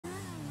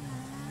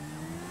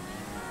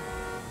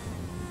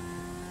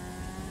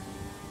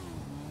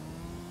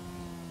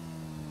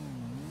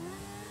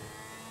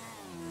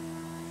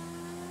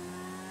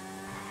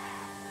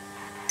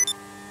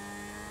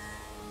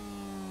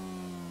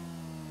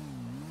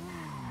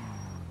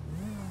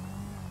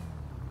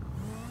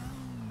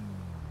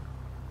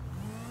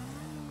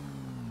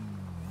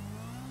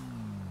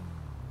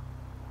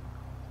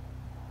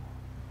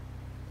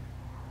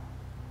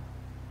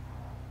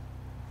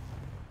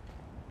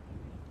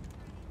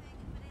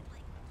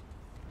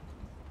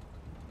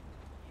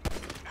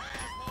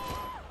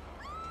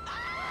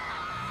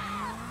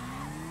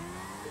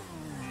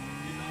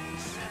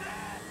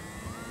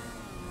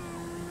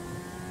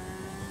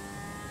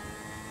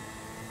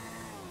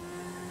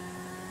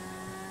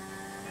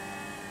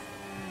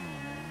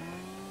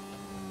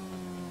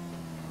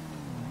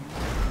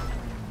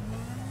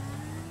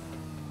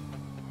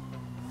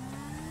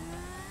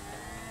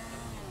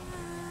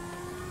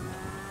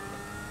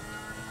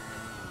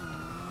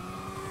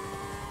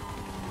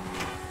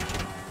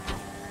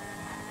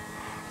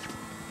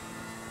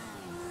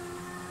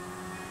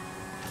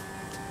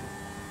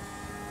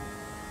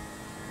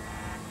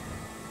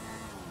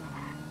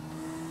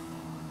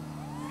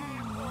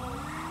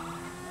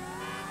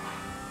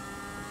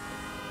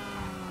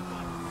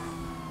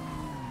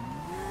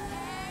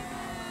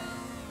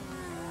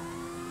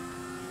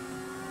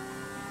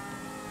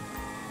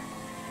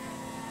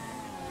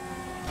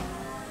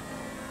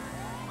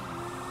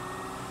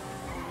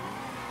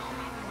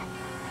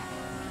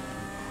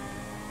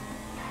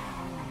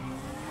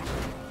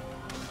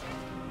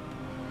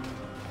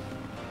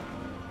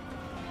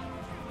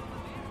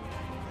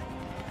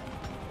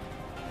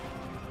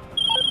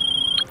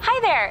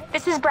there,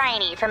 this is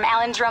Bryony from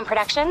Alan Jerome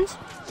Productions.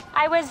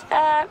 I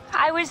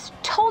was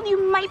told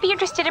you might be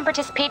interested in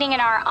participating in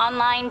our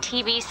online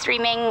TV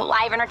streaming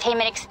live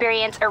entertainment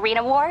experience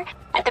Arena War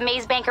at the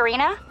Maze Bank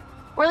Arena.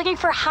 We're looking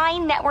for high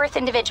net worth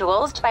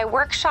individuals to buy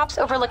workshops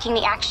overlooking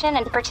the action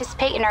and to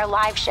participate in our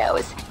live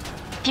shows.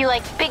 If you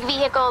like big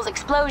vehicles,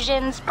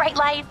 explosions, bright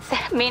lights,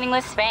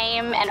 meaningless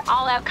fame, and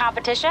all-out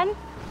competition,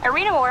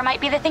 Arena War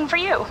might be the thing for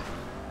you.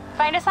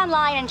 Find us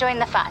online and join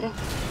the fun.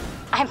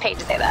 I'm paid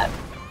to say that.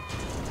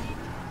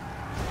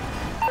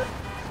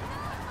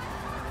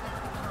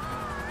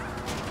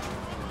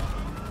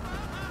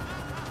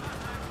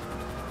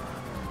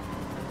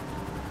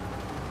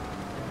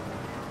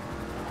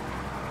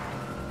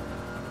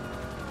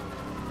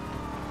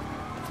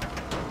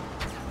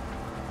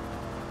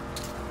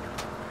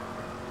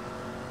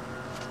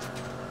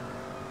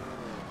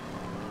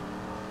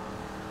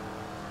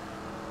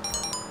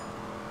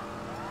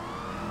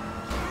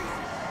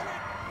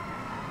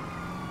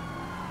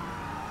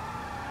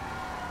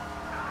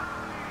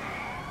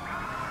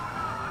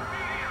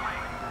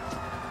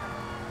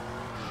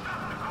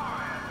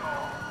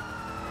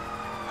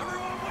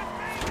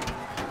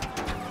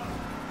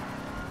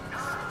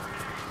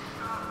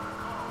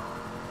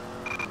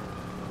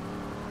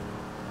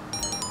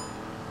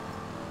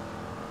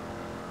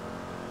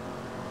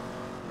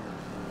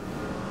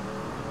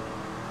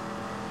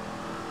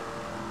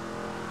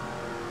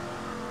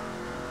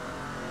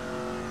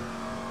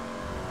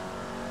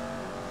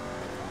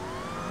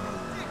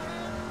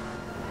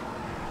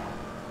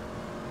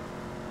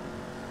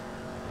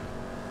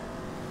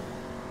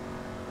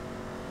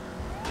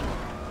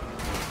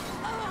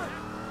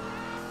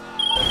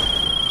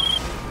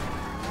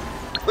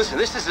 Listen,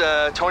 this is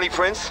Tony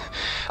Prince.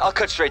 I'll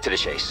cut straight to the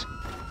chase.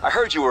 I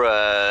heard you were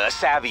a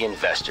savvy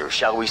investor,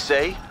 shall we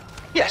say?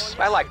 Yes,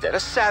 I like that, a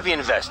savvy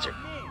investor.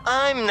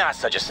 I'm not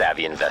such a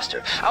savvy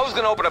investor. I was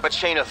gonna open up a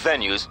chain of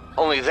venues,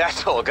 only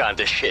that's all gone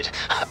to shit.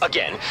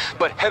 Again,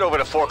 but head over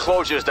to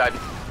foreclosures.